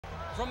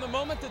From the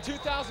moment the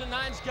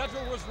 2009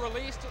 schedule was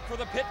released for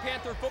the Pitt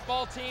Panther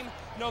football team,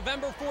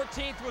 November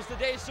 14th was the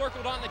day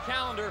circled on the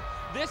calendar.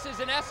 This is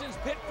in essence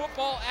Pitt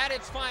football at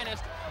its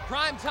finest.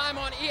 Prime time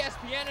on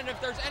ESPN, and if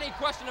there's any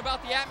question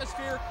about the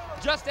atmosphere,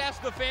 just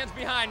ask the fans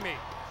behind me.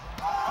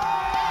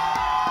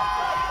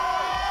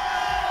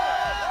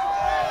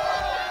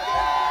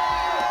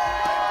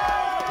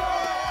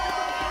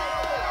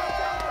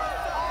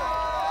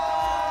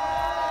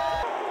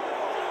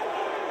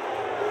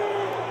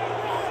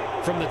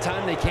 From the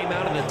time they came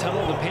out in the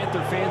tunnel, the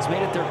Panther fans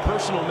made it their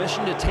personal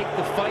mission to take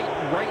the fight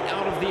right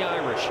out of the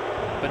Irish.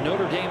 But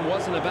Notre Dame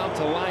wasn't about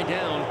to lie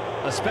down,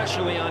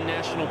 especially on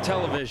national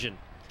television.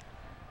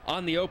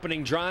 On the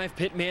opening drive,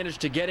 Pitt managed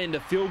to get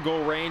into field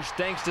goal range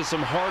thanks to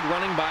some hard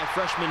running by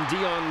freshman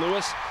Dion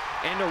Lewis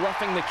and a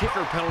roughing the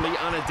kicker penalty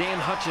on a Dan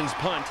Hutchins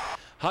punt.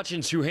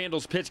 Hutchins, who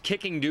handles Pitt's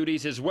kicking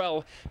duties as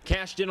well,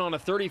 cashed in on a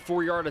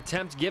 34-yard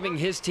attempt, giving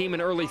his team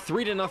an early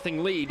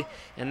 3-0 lead,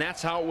 and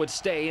that's how it would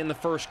stay in the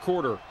first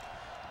quarter.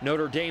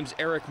 Notre Dame's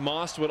Eric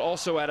Most would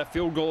also add a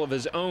field goal of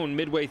his own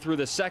midway through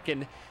the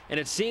second, and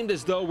it seemed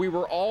as though we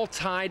were all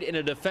tied in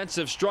a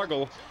defensive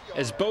struggle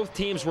as both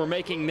teams were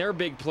making their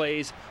big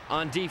plays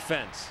on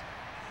defense.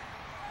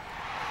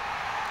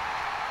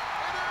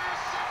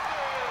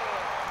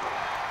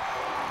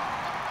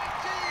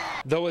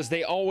 Though, as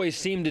they always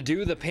seem to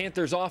do, the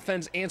Panthers'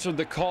 offense answered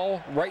the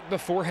call right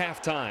before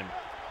halftime.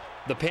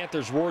 The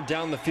Panthers roared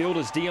down the field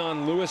as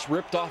Dion Lewis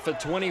ripped off a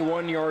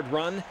 21-yard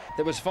run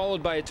that was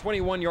followed by a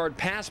 21-yard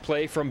pass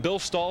play from Bill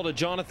Stahl to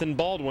Jonathan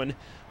Baldwin,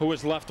 who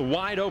was left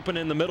wide open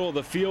in the middle of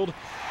the field.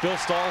 Bill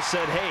Stahl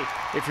said,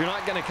 "Hey, if you're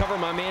not going to cover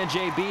my man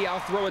JB, I'll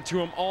throw it to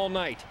him all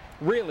night.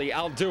 Really,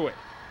 I'll do it."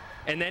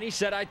 And then he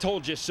said, "I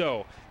told you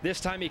so."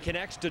 This time he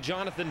connects to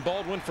Jonathan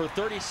Baldwin for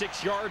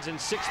 36 yards and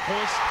 6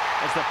 points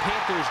as the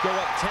Panthers go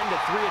up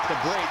 10-3 at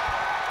the break.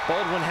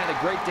 Baldwin had a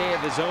great day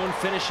of his own,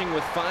 finishing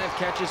with 5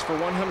 catches for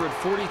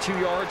 142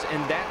 yards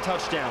and that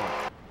touchdown.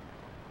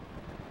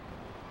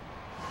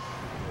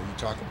 You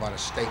talk about a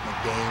statement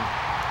game.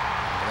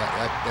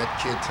 That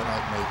kid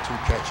tonight made 2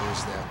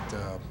 catches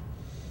that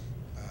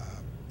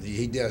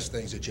he does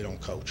things that you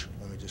don't coach.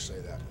 Let me just say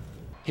that.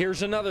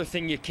 Here's another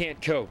thing you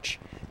can't coach.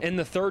 In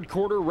the third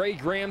quarter, Ray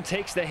Graham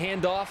takes the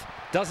handoff,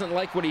 doesn't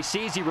like what he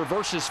sees, he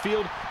reverses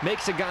field,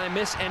 makes a guy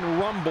miss, and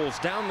rumbles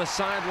down the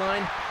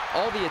sideline.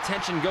 All the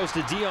attention goes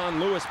to Dion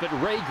Lewis, but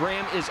Ray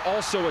Graham is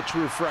also a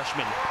true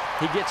freshman.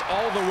 He gets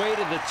all the way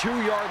to the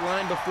 2-yard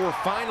line before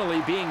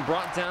finally being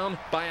brought down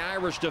by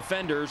Irish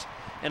defenders.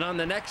 And on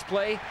the next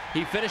play,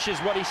 he finishes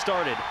what he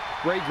started.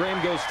 Ray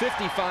Graham goes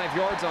 55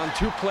 yards on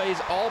 2 plays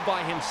all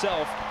by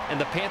himself,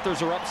 and the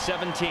Panthers are up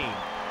 17.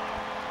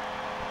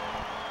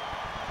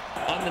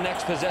 On the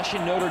next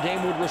possession, Notre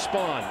Dame would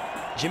respond.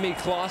 Jimmy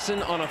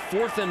Clausen on a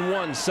 4th and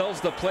 1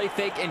 sells the play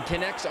fake and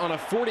connects on a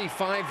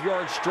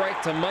 45-yard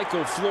strike to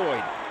Michael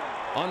Floyd.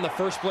 On the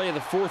first play of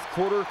the fourth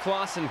quarter,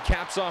 Clausen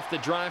caps off the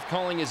drive,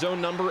 calling his own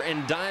number,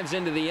 and dives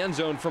into the end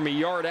zone from a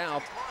yard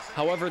out.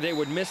 However, they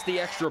would miss the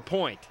extra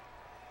point.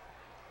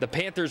 The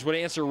Panthers would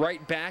answer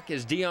right back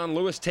as Dion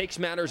Lewis takes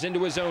matters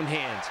into his own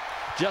hands.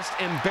 Just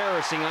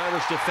embarrassing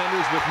Irish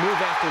defenders with move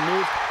after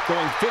move,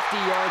 going 50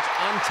 yards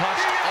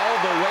untouched all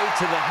the way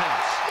to the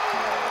house.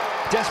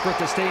 Desperate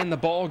to stay in the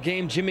ball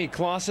game, Jimmy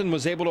Clausen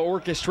was able to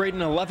orchestrate an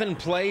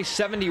 11-play,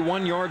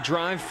 71-yard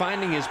drive,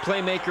 finding his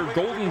playmaker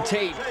Golden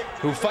Tate,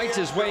 who fights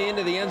his way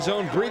into the end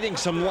zone, breathing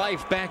some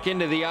life back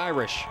into the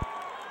Irish.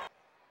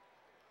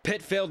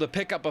 Pitt failed to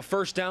pick up a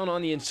first down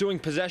on the ensuing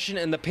possession,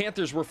 and the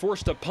Panthers were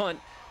forced to punt.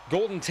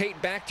 Golden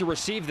Tate back to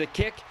receive the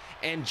kick,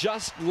 and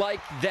just like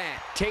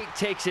that, Tate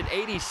takes it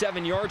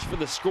 87 yards for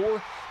the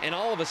score, and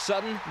all of a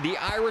sudden, the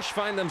Irish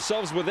find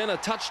themselves within a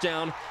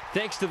touchdown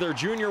thanks to their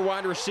junior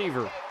wide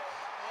receiver.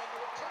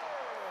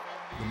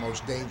 The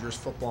most dangerous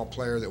football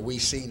player that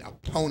we've seen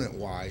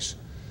opponent-wise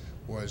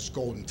was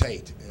Golden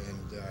Tate,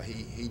 and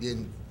he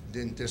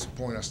didn't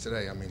disappoint us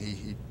today. I mean,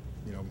 he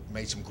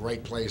made some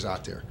great plays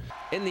out there.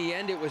 In the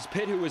end, it was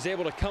Pitt who was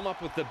able to come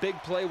up with the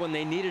big play when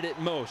they needed it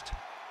most.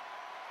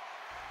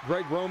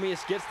 Greg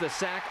Romeus gets the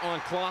sack on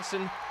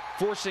Clausen,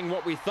 forcing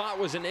what we thought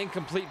was an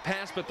incomplete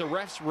pass, but the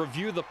refs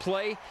review the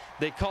play.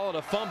 They call it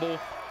a fumble.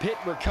 Pitt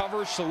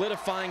recovers,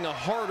 solidifying a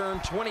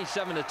hard-earned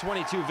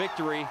 27-22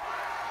 victory.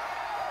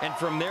 And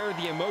from there,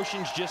 the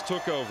emotions just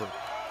took over.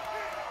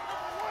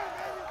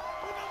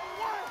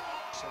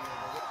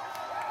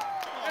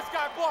 This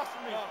guy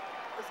bossing me.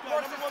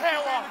 Works his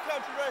tail off.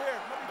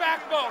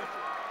 Backbone.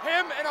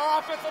 Him and our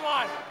offensive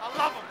line. I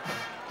love him.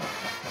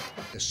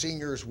 The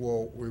seniors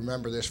will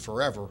remember this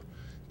forever,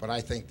 but I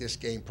think this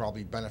game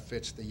probably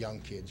benefits the young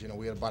kids. You know,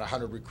 we had about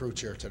 100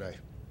 recruits here today.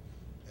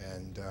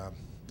 And,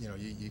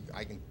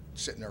 I can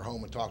sit in their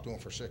home and talk to them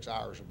for 6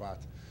 hours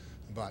about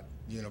the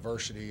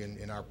university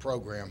and our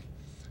program.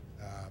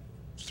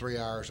 3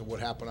 hours of what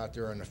happened out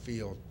there in the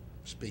field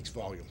speaks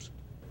volumes.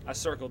 I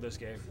circled this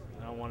game.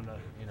 I wanted to,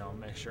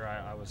 make sure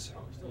I was,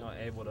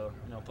 able to,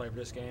 play for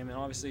this game. And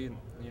obviously,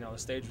 the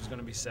stage was going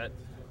to be set.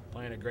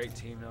 Playing a great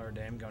team, Notre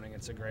Dame, going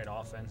against a great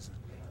offense,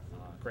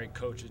 great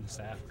coaching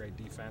staff, great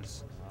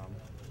defense.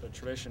 the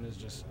tradition is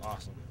just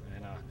awesome,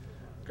 and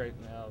great.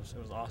 It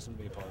was awesome to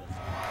be a part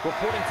of.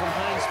 Reporting from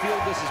Heinz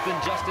Field, this has been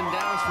Justin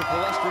Downs for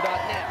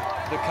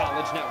Palestra.net, the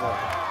College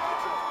Network.